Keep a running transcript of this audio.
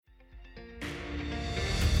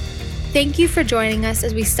Thank you for joining us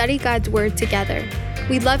as we study God's Word together.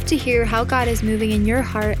 We'd love to hear how God is moving in your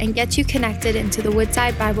heart and get you connected into the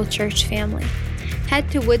Woodside Bible Church family.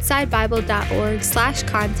 Head to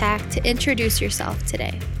woodsidebible.org/contact to introduce yourself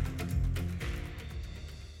today.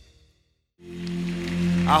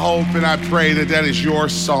 I hope and I pray that that is your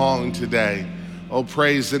song today. Oh,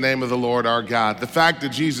 praise the name of the Lord our God. The fact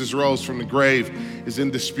that Jesus rose from the grave is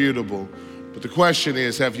indisputable. But the question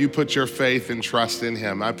is, have you put your faith and trust in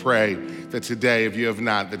him? I pray that today, if you have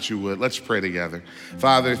not, that you would. Let's pray together.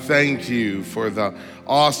 Father, thank you for the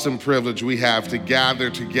awesome privilege we have to gather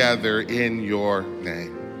together in your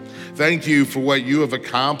name. Thank you for what you have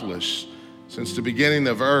accomplished. Since the beginning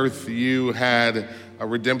of earth, you had a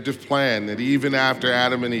redemptive plan that even after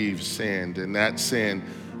Adam and Eve sinned and that sin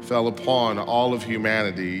fell upon all of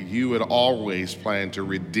humanity, you had always planned to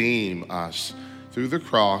redeem us through the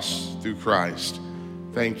cross, through Christ.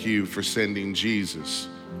 Thank you for sending Jesus.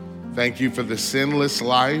 Thank you for the sinless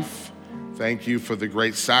life. Thank you for the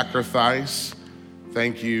great sacrifice.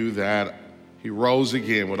 Thank you that he rose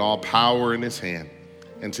again with all power in his hand.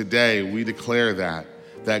 And today we declare that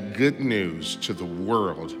good news to the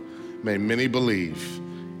world. May many believe.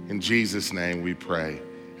 In Jesus' name we pray.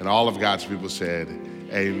 And all of God's people said,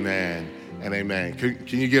 amen and amen.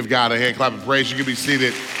 Can you give God a hand clap of praise? You can be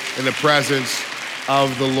seated in the presence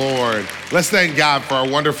of the Lord. Let's thank God for our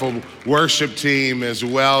wonderful worship team as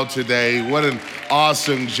well today. What an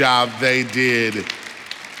awesome job they did.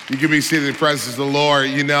 You can be seated in the presence of the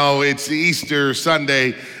Lord. You know, it's Easter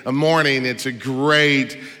Sunday morning. It's a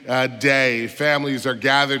great day. Families are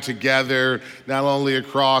gathered together, not only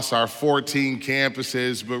across our 14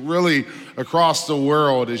 campuses, but really across the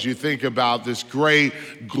world as you think about this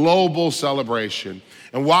great global celebration.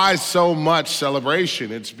 And why so much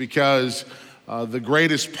celebration? It's because the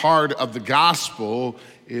greatest part of the gospel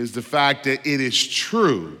is the fact that it is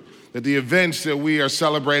true, that the events that we are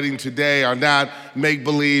celebrating today are not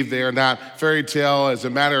make-believe, they are not fairy tale. As a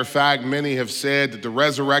matter of fact, many have said that the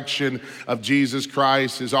resurrection of Jesus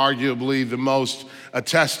Christ is arguably the most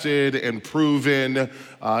attested and proven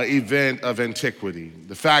event of antiquity.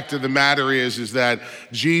 The fact of the matter is that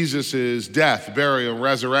Jesus' death, burial, and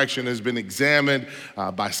resurrection has been examined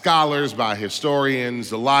by scholars, by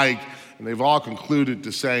historians alike, and they've all concluded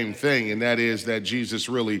the same thing, and that is that Jesus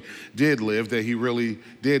really did live, that he really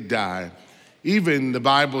did die. Even the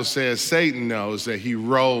Bible says Satan knows that he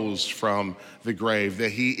rose from the grave,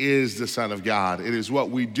 that he is the Son of God. It is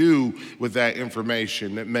what we do with that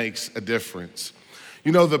information that makes a difference.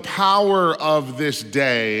 You know, the power of this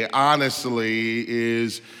day, honestly,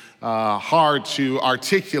 is hard to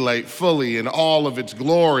articulate fully in all of its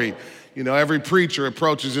glory. You know, every preacher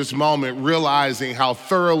approaches this moment realizing how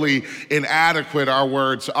thoroughly inadequate our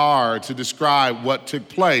words are to describe what took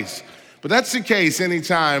place. But that's the case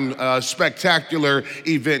anytime a spectacular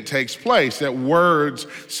event takes place, that words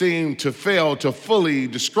seem to fail to fully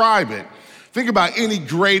describe it. Think about any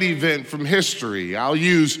great event from history. I'll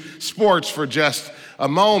use sports for just a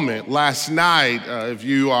moment. Last night, if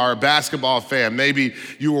you are a basketball fan, maybe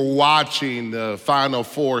you were watching the Final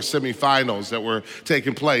Four semifinals that were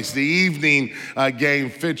taking place. The evening game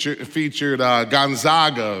featured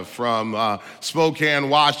Gonzaga from Spokane,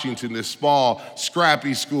 Washington, this small,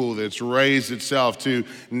 scrappy school that's raised itself to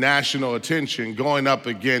national attention, going up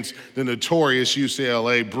against the notorious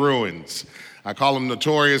UCLA Bruins. I call them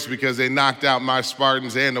notorious because they knocked out my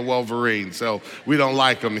Spartans and the Wolverines, so we don't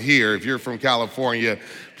like them here. If you're from California,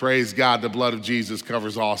 praise God, the blood of Jesus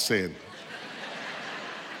covers all sin.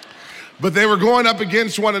 But they were going up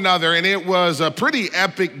against one another, and it was a pretty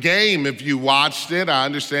epic game if you watched it. I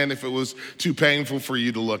understand if it was too painful for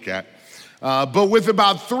you to look at. But with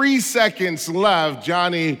about 3 seconds left,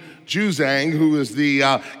 Johnny Juzang, who is the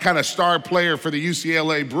kind of star player for the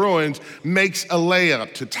UCLA Bruins, makes a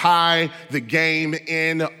layup to tie the game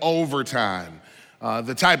in overtime.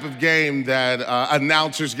 The type of game that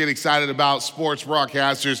announcers get excited about, sports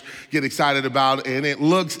broadcasters get excited about, and it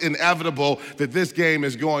looks inevitable that this game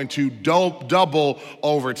is going to double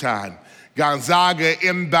overtime. Gonzaga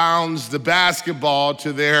inbounds the basketball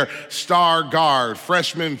to their star guard,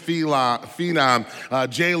 freshman phenom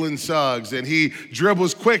Jalen Suggs, and he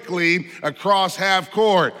dribbles quickly across half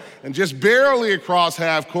court. And just barely across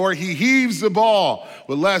half court, he heaves the ball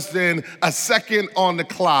with less than a second on the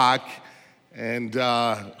clock. And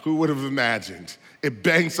who would have imagined? It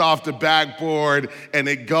banks off the backboard and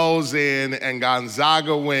it goes in, and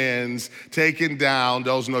Gonzaga wins, taking down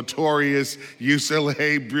those notorious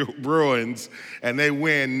UCLA Bruins, and they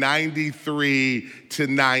win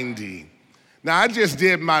 93-90. Now, I just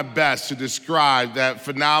did my best to describe that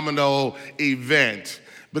phenomenal event,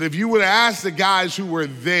 But if you would ask the guys who were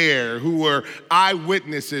there, who were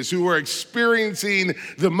eyewitnesses, who were experiencing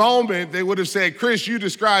the moment, they would have said, Chris, you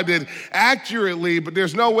described it accurately, but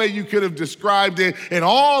there's no way you could have described it in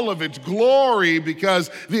all of its glory because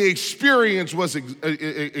the experience was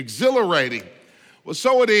exhilarating. Well,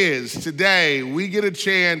 so it is today. We get a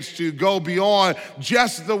chance to go beyond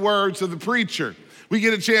just the words of the preacher. We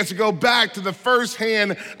get a chance to go back to the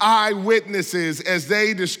firsthand eyewitnesses as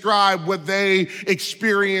they describe what they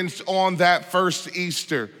experienced on that first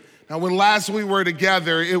Easter. Now, when last we were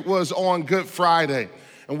together, it was on Good Friday,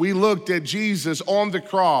 and we looked at Jesus on the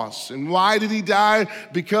cross. And why did he die?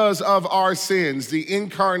 Because of our sins. The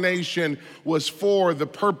incarnation was for the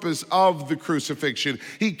purpose of the crucifixion.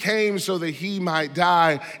 He came so that he might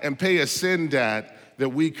die and pay a sin debt that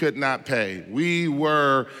we could not pay. We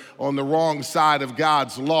were on the wrong side of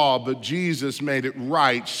God's law, but Jesus made it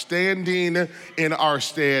right, standing in our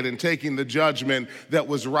stead and taking the judgment that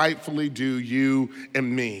was rightfully due you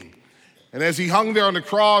and me. And as he hung there on the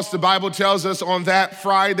cross, the Bible tells us on that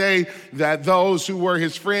Friday that those who were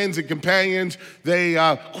his friends and companions,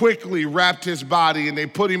 they quickly wrapped his body and they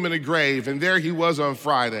put him in a grave. And there he was on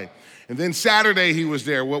Friday. And then Saturday he was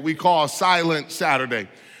there, what we call Silent Saturday.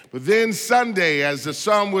 But then Sunday, as the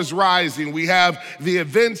sun was rising, we have the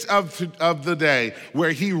events of the day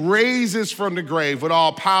where he raises from the grave with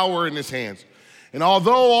all power in his hands. And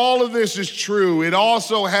although all of this is true, it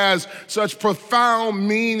also has such profound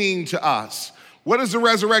meaning to us. What does the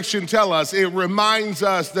resurrection tell us? It reminds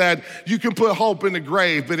us that you can put hope in the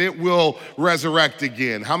grave, but it will resurrect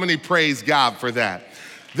again. How many praise God for that?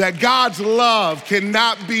 That God's love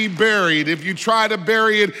cannot be buried. If you try to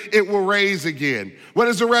bury it, it will raise again. What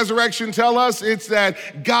does the resurrection tell us? It's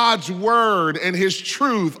that God's word and his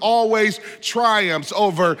truth always triumphs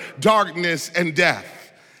over darkness and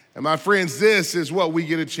death. And my friends, this is what we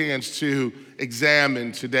get a chance to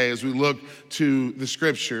examine today as we look to the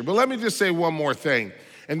scripture. But let me just say one more thing.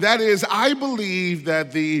 And that is, I believe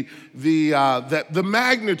that the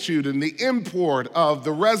magnitude and the import of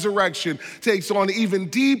the resurrection takes on even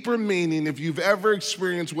deeper meaning if you've ever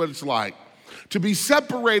experienced what it's like to be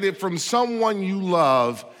separated from someone you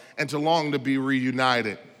love and to long to be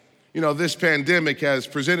reunited. You know, this pandemic has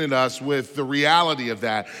presented us with the reality of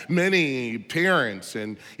that. Many parents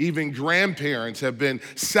and even grandparents have been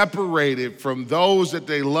separated from those that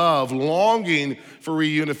they love, longing for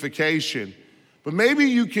reunification. But maybe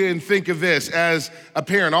you can think of this as a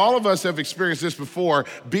parent. All of us have experienced this before,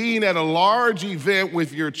 being at a large event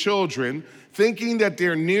with your children, thinking that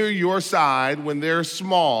they're near your side when they're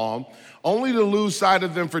small, only to lose sight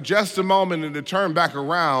of them for just a moment and to turn back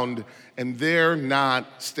around and they're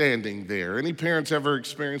not standing there. Any parents ever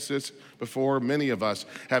experienced this before? Many of us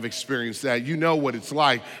have experienced that. You know what it's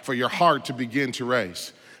like for your heart to begin to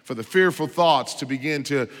race, for the fearful thoughts to begin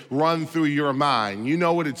to run through your mind. You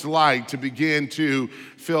know what it's like to begin to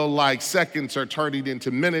feel like seconds are turning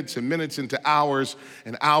into minutes and minutes into hours,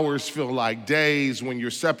 and hours feel like days when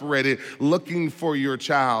you're separated, looking for your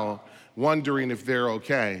child, wondering if they're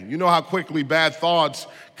okay. You know how quickly bad thoughts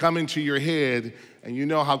come into your head, and you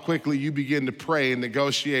know how quickly you begin to pray and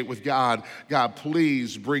negotiate with God. God,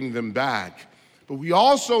 please bring them back. But we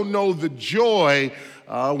also know the joy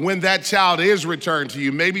when that child is returned to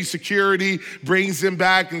you. Maybe security brings them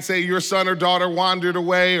back and say your son or daughter wandered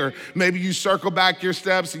away, or maybe you circle back your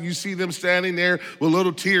steps and you see them standing there with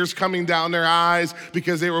little tears coming down their eyes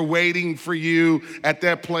because they were waiting for you at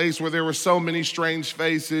that place where there were so many strange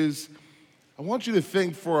faces. I want you to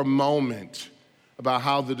think for a moment about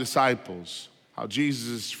how the disciples, how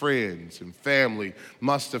Jesus' friends and family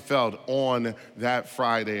must have felt on that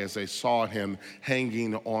Friday as they saw him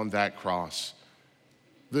hanging on that cross.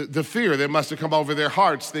 The fear that must have come over their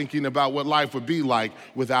hearts thinking about what life would be like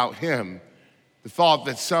without him. The thought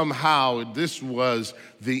that somehow this was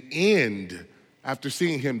the end after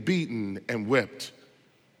seeing him beaten and whipped.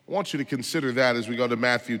 I want you to consider that as we go to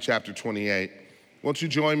Matthew chapter 28. Won't you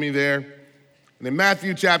join me there? And in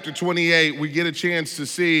Matthew chapter 28, we get a chance to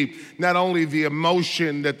see not only the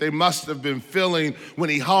emotion that they must have been feeling when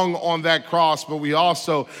he hung on that cross, but we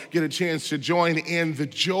also get a chance to join in the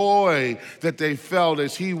joy that they felt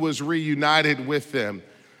as he was reunited with them.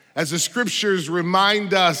 As the scriptures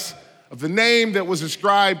remind us of the name that was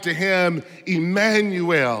ascribed to him,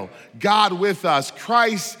 Emmanuel, God with us.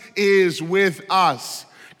 Christ is with us.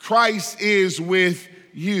 Christ is with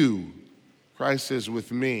you. Christ is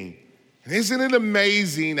with me. And isn't it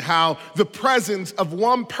amazing how the presence of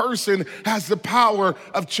one person has the power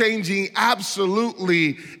of changing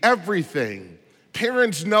absolutely everything?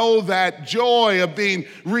 Parents know that joy of being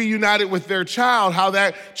reunited with their child, how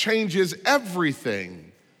that changes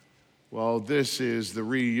everything. Well, this is the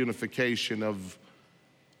reunification of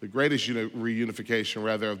the greatest reunification,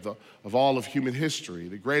 rather, of all of human history,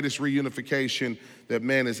 the greatest reunification that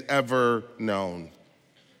man has ever known.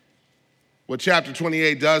 What chapter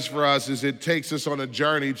 28 does for us is it takes us on a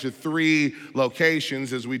journey to 3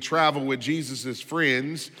 locations as we travel with Jesus'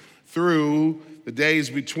 friends through the days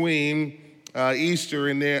between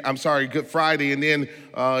Good Friday and then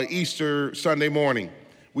Easter Sunday morning.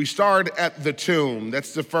 We start at the tomb.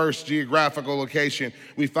 That's the first geographical location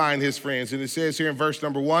we find his friends. And it says here in verse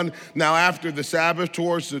number 1, now after the Sabbath,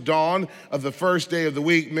 towards the dawn of the first day of the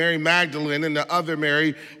week, Mary Magdalene and the other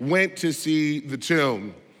Mary went to see the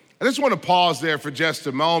tomb. I just want to pause there for just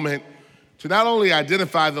a moment to not only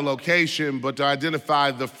identify the location, but to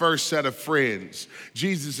identify the first set of friends.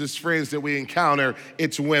 Jesus' friends that we encounter,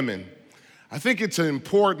 it's women. I think it's an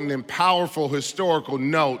important and powerful historical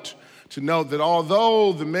note to note that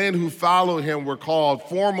although the men who followed him were called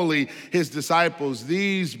formerly his disciples,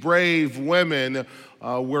 these brave women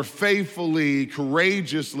were faithfully,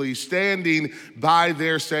 courageously standing by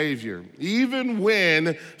their Savior. Even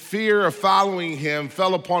when fear of following him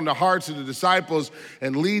fell upon the hearts of the disciples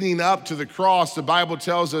and leading up to the cross, the Bible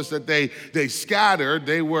tells us that they scattered.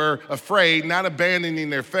 They were afraid, not abandoning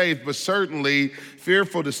their faith, but certainly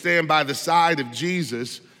fearful to stand by the side of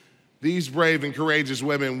Jesus. These brave and courageous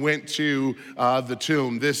women went to the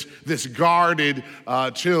tomb, this guarded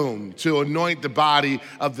tomb, to anoint the body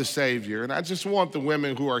of the Savior. And I just want the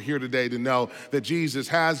women who are here today to know that Jesus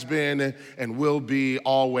has been and will be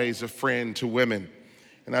always a friend to women.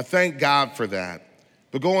 And I thank God for that.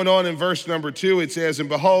 But going on in verse number 2, it says, and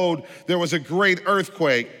behold, there was a great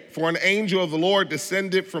earthquake, for an angel of the Lord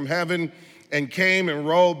descended from heaven and came and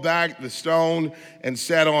rolled back the stone and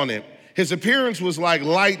sat on it. His appearance was like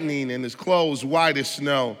lightning and his clothes white as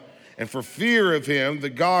snow. And for fear of him, the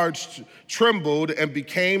guards trembled and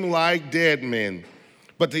became like dead men.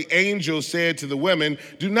 But the angel said to the women,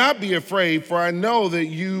 do not be afraid, for I know that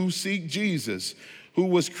you seek Jesus, who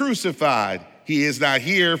was crucified. He is not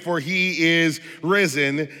here, for he is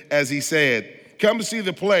risen, as he said. Come to see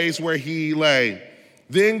the place where he lay.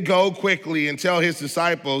 Then go quickly and tell his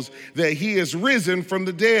disciples that he is risen from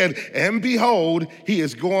the dead. And behold, he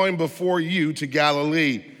is going before you to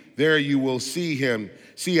Galilee. There you will see him.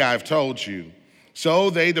 See, I've told you. So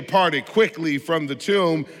they departed quickly from the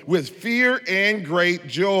tomb with fear and great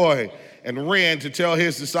joy and ran to tell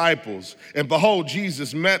his disciples. And behold,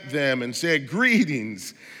 Jesus met them and said,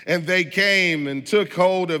 greetings. And they came and took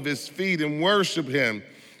hold of his feet and worshiped him.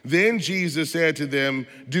 Then Jesus said to them,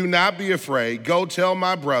 do not be afraid. Go tell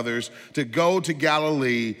my brothers to go to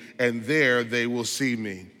Galilee, and there they will see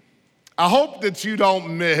me. I hope that you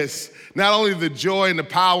don't miss not only the joy and the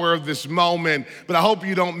power of this moment, but I hope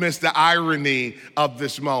you don't miss the irony of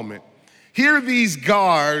this moment. Here these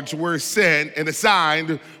guards were sent and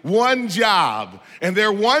assigned one job, and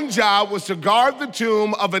their one job was to guard the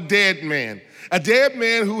tomb of a dead man. A dead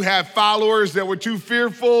man who had followers that were too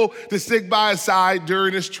fearful to stick by his side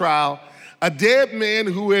during his trial. A dead man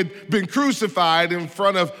who had been crucified in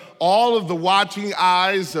front of all of the watching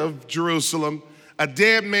eyes of Jerusalem. A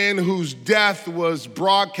dead man whose death was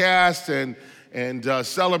broadcast and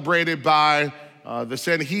celebrated by the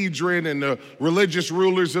Sanhedrin and the religious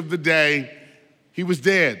rulers of the day. He was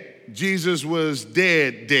dead. Jesus was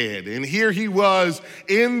dead. And here he was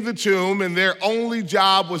in the tomb, and their only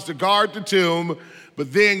job was to guard the tomb,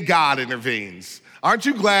 but then God intervenes. Aren't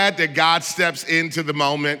you glad that God steps into the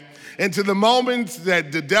moment? Into the moments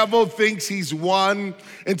that the devil thinks he's won,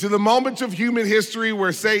 into the moments of human history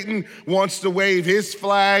where Satan wants to wave his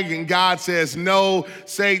flag and God says, no,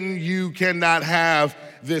 Satan, you cannot have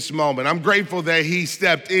this moment. I'm grateful that he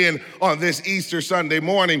stepped in on this Easter Sunday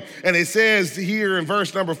morning. And it says here in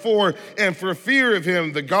verse number 4, and for fear of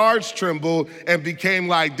him, the guards trembled and became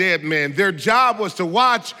like dead men. Their job was to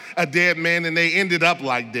watch a dead man, and they ended up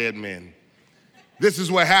like dead men. This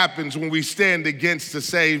is what happens when we stand against the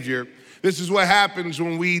Savior. This is what happens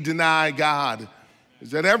when we deny God,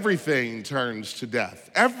 is that everything turns to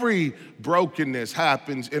death. Every brokenness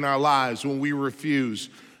happens in our lives when we refuse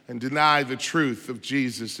and deny the truth of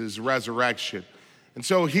Jesus' resurrection. And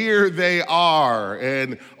so here they are,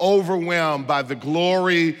 and overwhelmed by the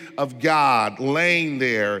glory of God laying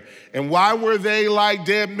there. And why were they like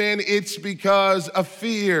dead men? It's because of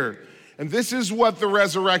fear. And this is what the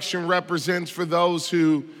resurrection represents for those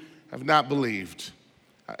who have not believed.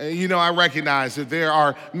 You know, I recognize that there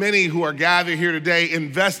are many who are gathered here today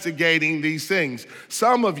investigating these things.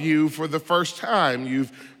 Some of you, for the first time,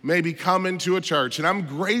 you've maybe come into a church, and I'm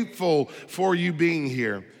grateful for you being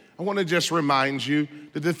here. I want to just remind you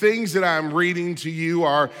that the things that I'm reading to you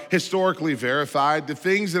are historically verified. The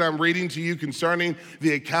things that I'm reading to you concerning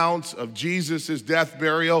the accounts of Jesus' death,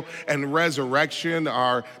 burial, and resurrection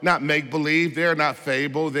are not make-believe. They are not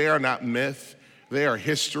fable. They are not myth. They are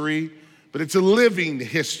history, but it's a living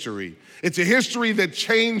history. It's a history that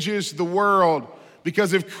changes the world.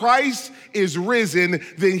 Because if Christ is risen,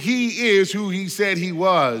 then he is who he said he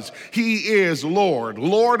was. He is Lord,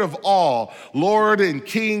 Lord of all, Lord and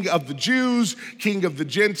King of the Jews, King of the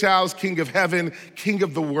Gentiles, King of heaven, King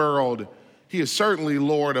of the world. He is certainly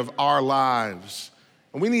Lord of our lives.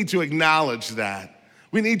 And we need to acknowledge that.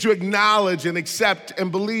 We need to acknowledge and accept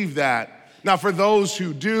and believe that. Now, for those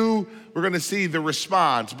who do, we're going to see the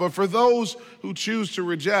response. But for those who choose to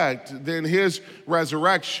reject, then his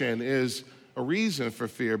resurrection is a reason for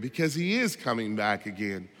fear, because he is coming back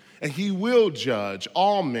again, and he will judge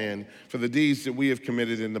all men for the deeds that we have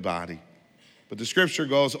committed in the body. But the scripture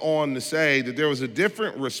goes on to say that there was a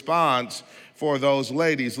different response for those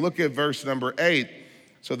ladies. Look at verse number 8.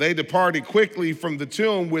 So they departed quickly from the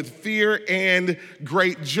tomb with fear and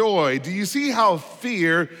great joy. Do you see how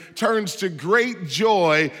fear turns to great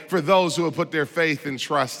joy for those who have put their faith and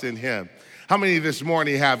trust in him? How many this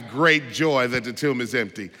morning have great joy that the tomb is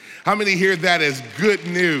empty? How many hear that as good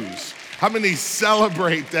news? How many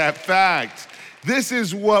celebrate that fact? This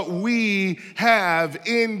is what we have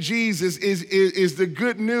in Jesus is the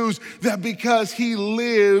good news that because he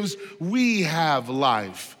lives, we have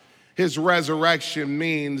life. His resurrection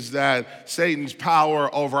means that Satan's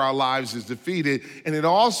power over our lives is defeated, and it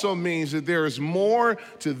also means that there is more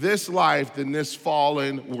to this life than this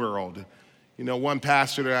fallen world. You know, one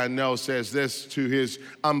pastor that I know says this to his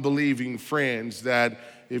unbelieving friends, that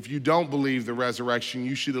if you don't believe the resurrection,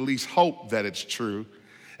 you should at least hope that it's true.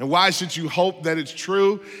 And why should you hope that it's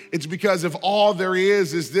true? It's because if all there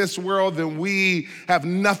is this world, then we have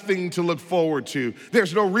nothing to look forward to.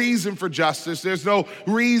 There's no reason for justice. There's no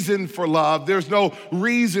reason for love. There's no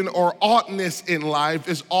reason or oughtness in life.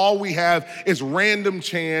 It's all we have is random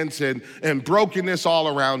chance and brokenness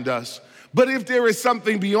all around us. But if there is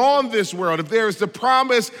something beyond this world, if there is the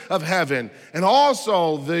promise of heaven and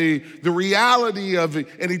also the reality of an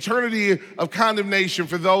eternity of condemnation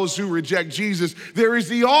for those who reject Jesus, there is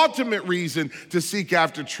the ultimate reason to seek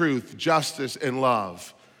after truth, justice, and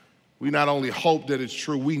love. We not only hope that it's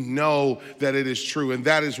true, we know that it is true, and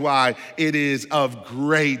that is why it is of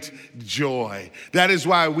great joy. That is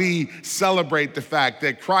why we celebrate the fact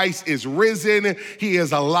that Christ is risen, he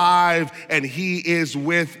is alive, and he is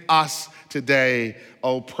with us today.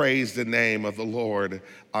 Oh, praise the name of the Lord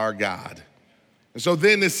our God. And so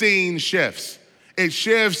then the scene shifts. It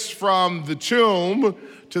shifts from the tomb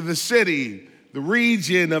to the city, the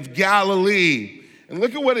region of Galilee. And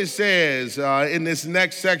look at what it says in this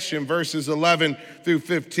next section, verses 11 through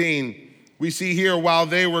 15. We see here, while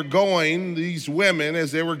they were going, these women,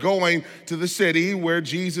 as they were going to the city where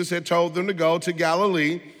Jesus had told them to go, to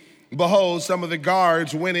Galilee, behold, some of the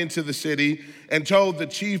guards went into the city and told the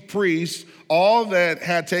chief priests all that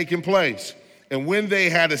had taken place. And when they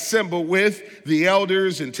had assembled with the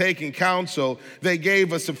elders and taken counsel, they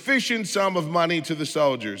gave a sufficient sum of money to the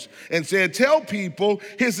soldiers and said, tell people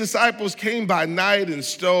his disciples came by night and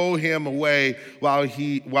stole him away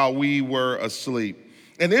while we were asleep.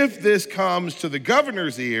 And if this comes to the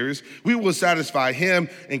governor's ears, we will satisfy him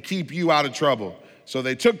and keep you out of trouble. So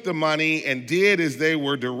they took the money and did as they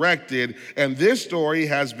were directed, and this story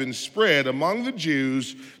has been spread among the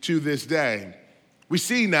Jews to this day. We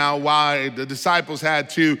see now why the disciples had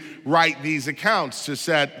to write these accounts to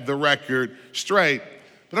set the record straight.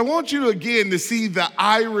 But I want you again to see the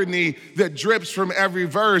irony that drips from every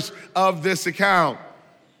verse of this account.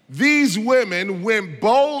 These women went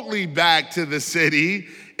boldly back to the city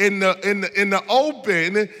in the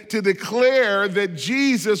open to declare that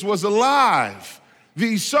Jesus was alive.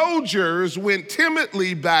 The soldiers went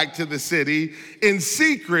timidly back to the city in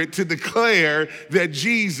secret to declare that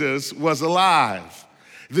Jesus was alive.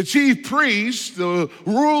 The chief priests, the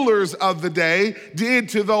rulers of the day, did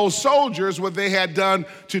to those soldiers what they had done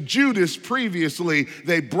to Judas previously.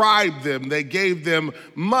 They bribed them, they gave them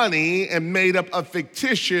money and made up a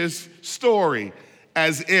fictitious story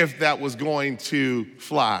as if that was going to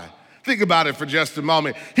fly. Think about it for just a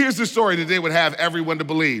moment. Here's the story that they would have everyone to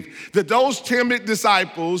believe. That those timid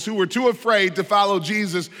disciples who were too afraid to follow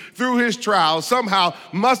Jesus through his trial somehow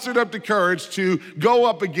mustered up the courage to go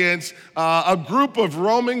up against a group of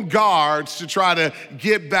Roman guards to try to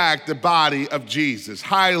get back the body of Jesus.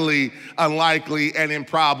 Highly unlikely and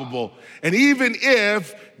improbable. And even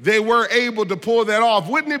if they were able to pull that off.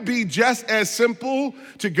 Wouldn't it be just as simple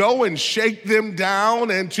to go and shake them down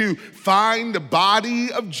and to find the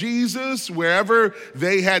body of Jesus wherever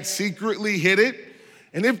they had secretly hid it?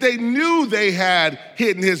 And if they knew they had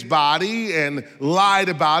hidden his body and lied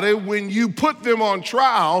about it, when you put them on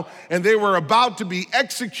trial and they were about to be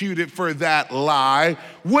executed for that lie,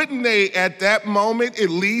 wouldn't they at that moment at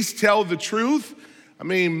least tell the truth? I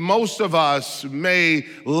mean, most of us may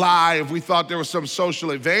lie if we thought there was some social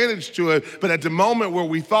advantage to it, but at the moment where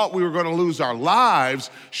we thought we were going to lose our lives,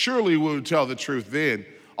 surely we would tell the truth then.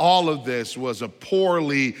 All of this was a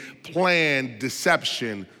poorly planned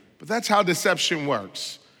deception, but that's how deception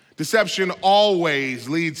works. Deception always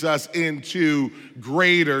leads us into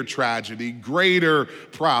greater tragedy, greater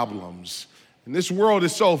problems. And this world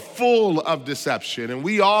is so full of deception, and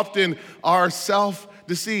we often are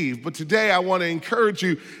self-deceived. But today I want to encourage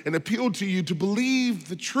you and appeal to you to believe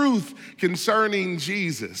the truth concerning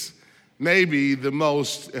Jesus. Maybe the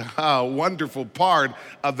most wonderful part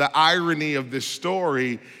of the irony of this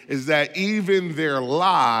story is that even their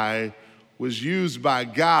lie was used by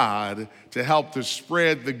God to help to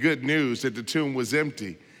spread the good news that the tomb was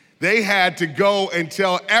empty. They had to go and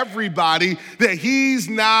tell everybody that he's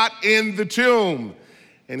not in the tomb.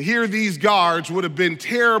 And here these guards would have been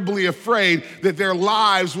terribly afraid that their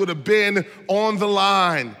lives would have been on the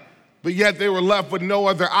line. But yet they were left with no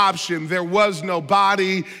other option. There was no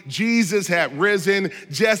body. Jesus had risen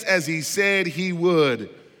just as he said he would.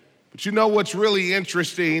 But you know what's really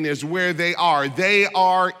interesting is where they are. They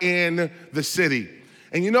are in the city.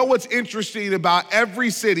 And you know what's interesting about every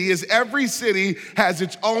city is every city has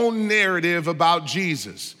its own narrative about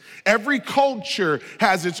Jesus. Every culture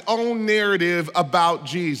has its own narrative about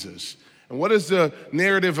Jesus. And what is the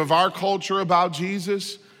narrative of our culture about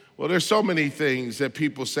Jesus? Well, there's so many things that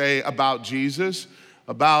people say about Jesus,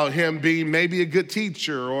 about him being maybe a good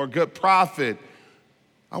teacher or a good prophet.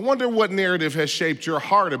 I wonder what narrative has shaped your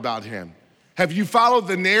heart about him. Have you followed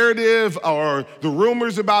the narrative or the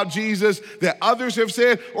rumors about Jesus that others have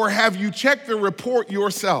said, or have you checked the report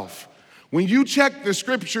yourself? When you check the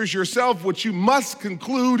scriptures yourself, what you must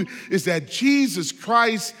conclude is that Jesus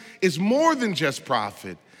Christ is more than just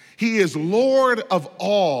prophet. He is Lord of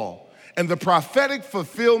all. And the prophetic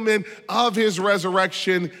fulfillment of his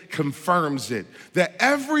resurrection confirms it. That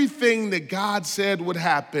everything that God said would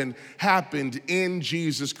happen, happened in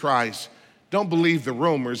Jesus Christ. Don't believe the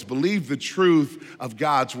rumors, believe the truth of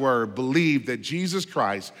God's word. Believe that Jesus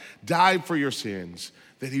Christ died for your sins,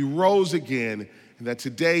 that he rose again, and that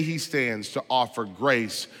today he stands to offer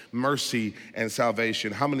grace, mercy, and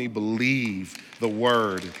salvation. How many believe the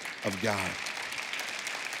word of God?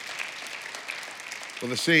 Well,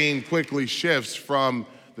 the scene quickly shifts from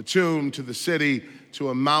the tomb to the city to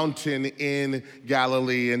a mountain in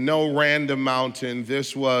Galilee, and no random mountain.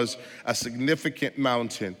 This was a significant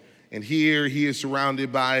mountain. And here he is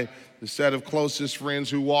surrounded by the set of closest friends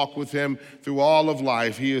who walk with him through all of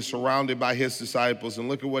life. He is surrounded by his disciples. And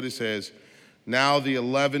look at what it says. Now the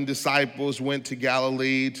 11 disciples went to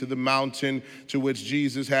Galilee, to the mountain to which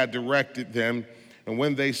Jesus had directed them. And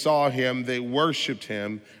when they saw him, they worshiped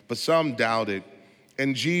him, but some doubted.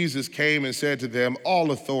 And Jesus came and said to them,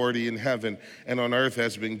 all authority in heaven and on earth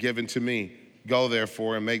has been given to me. Go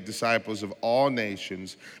therefore and make disciples of all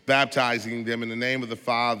nations, baptizing them in the name of the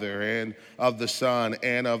Father and of the Son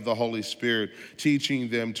and of the Holy Spirit, teaching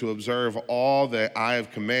them to observe all that I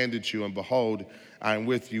have commanded you. And behold, I am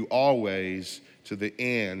with you always to the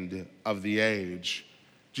end of the age.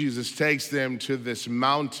 Jesus takes them to this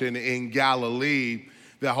mountain in Galilee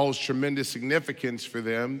that holds tremendous significance for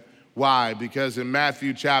them. Why? Because in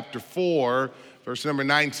Matthew chapter 4, verse number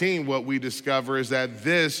 19, what we discover is that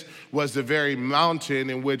this was the very mountain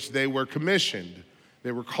in which they were commissioned.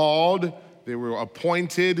 They were called, they were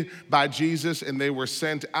appointed by Jesus, and they were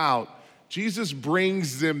sent out. Jesus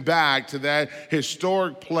brings them back to that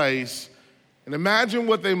historic place. And imagine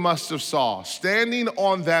what they must have saw, standing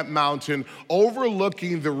on that mountain,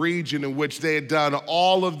 overlooking the region in which they had done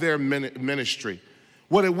all of their ministry.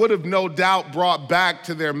 What it would have no doubt brought back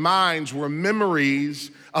to their minds were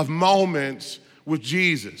memories of moments with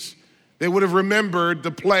Jesus. They would have remembered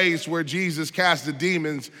the place where Jesus cast the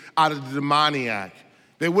demons out of the demoniac.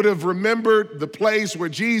 They would have remembered the place where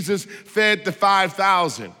Jesus fed the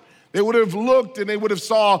 5,000. They would have looked and they would have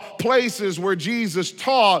saw places where Jesus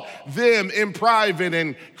taught them in private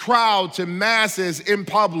and crowds and masses in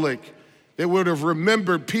public. They would have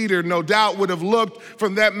remembered Peter, no doubt would have looked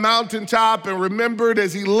from that mountaintop and remembered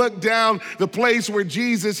as he looked down the place where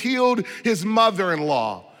Jesus healed his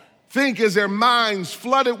mother-in-law. Think as their minds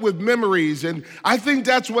flooded with memories. And I think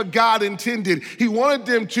that's what God intended. He wanted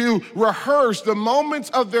them to rehearse the moments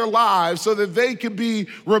of their lives so that they could be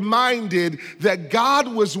reminded that God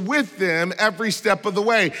was with them every step of the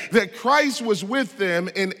way, that Christ was with them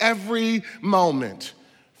in every moment.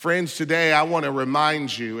 Friends, today I want to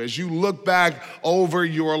remind you, as you look back over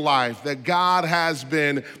your life, that God has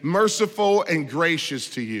been merciful and gracious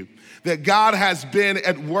to you, that God has been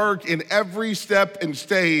at work in every step and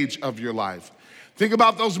stage of your life. Think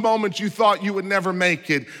about those moments you thought you would never make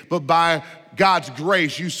it, but by God's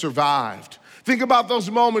grace, you survived. Think about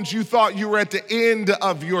those moments you thought you were at the end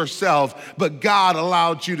of yourself, but God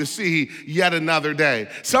allowed you to see yet another day.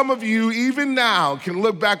 Some of you, even now, can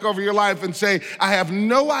look back over your life and say, I have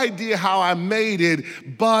no idea how I made it,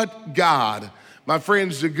 but God. My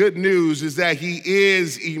friends, the good news is that he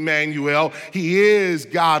is Emmanuel. He is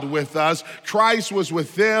God with us. Christ was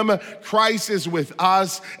with them. Christ is with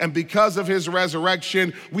us. And because of his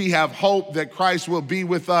resurrection, we have hope that Christ will be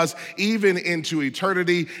with us even into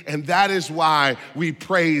eternity. And that is why we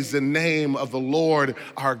praise the name of the Lord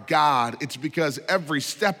our God. It's because every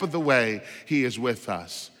step of the way he is with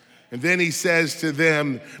us. And then he says to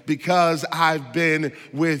them, because I've been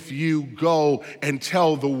with you, go and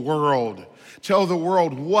tell the world. Tell the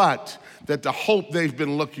world what? That the hope they've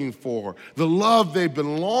been looking for, the love they've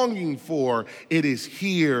been longing for, it is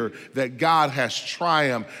here that God has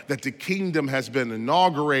triumphed, that the kingdom has been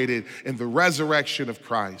inaugurated in the resurrection of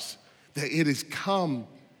Christ, that it has come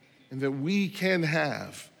and that we can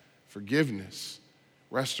have forgiveness,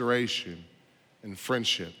 restoration, and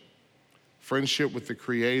friendship. Friendship with the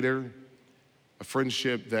Creator, a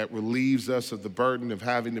friendship that relieves us of the burden of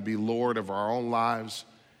having to be Lord of our own lives,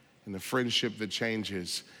 and a friendship that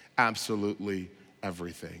changes absolutely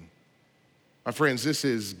everything. My friends, this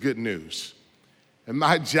is good news. And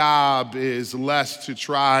my job is less to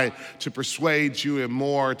try to persuade you and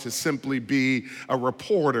more to simply be a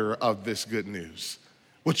reporter of this good news.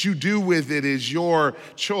 What you do with it is your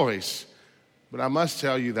choice. But I must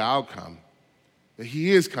tell you the outcome, that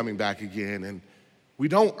he is coming back again, and we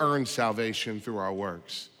don't earn salvation through our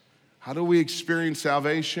works. How do we experience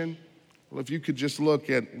salvation? Well, if you could just look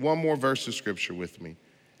at one more verse of scripture with me.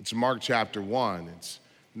 It's Mark chapter 1. It's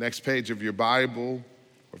the next page of your Bible,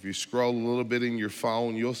 or if you scroll a little bit in your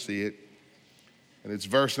phone, you'll see it. And it's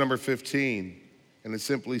verse number 15, and it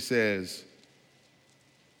simply says,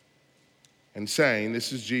 and saying,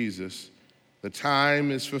 this is Jesus, the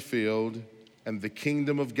time is fulfilled and the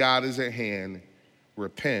kingdom of God is at hand.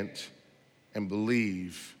 Repent and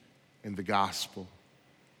believe in the gospel.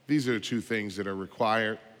 These are the two things that are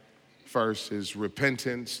required. First is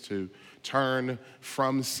repentance, to turn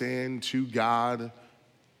from sin to God,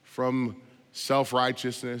 from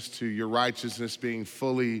self-righteousness to your righteousness being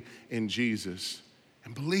fully in Jesus.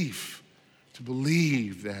 And belief, to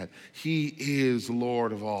believe that he is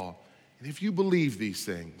Lord of all. And if you believe these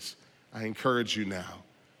things, I encourage you now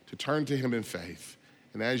to turn to him in faith.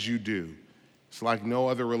 And as you do, it's like no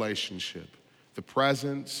other relationship. The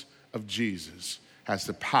presence of Jesus has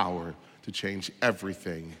the power to change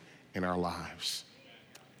everything in our lives.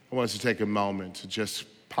 I want us to take a moment to just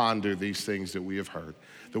ponder these things that we have heard.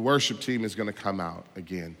 The worship team is going to come out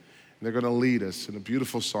again, and they're going to lead us in a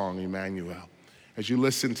beautiful song, Emmanuel. As you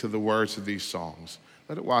listen to the words of these songs,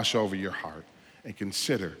 let it wash over your heart and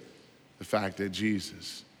consider the fact that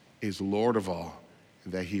Jesus is Lord of all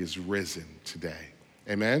and that he is risen today.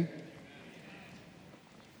 Amen?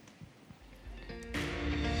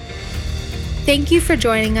 Thank you for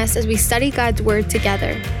joining us as we study God's Word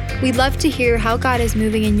together. We'd love to hear how God is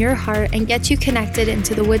moving in your heart and get you connected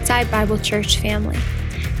into the Woodside Bible Church family.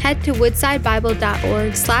 Head to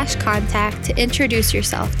woodsidebible.org/contact to introduce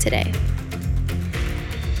yourself today.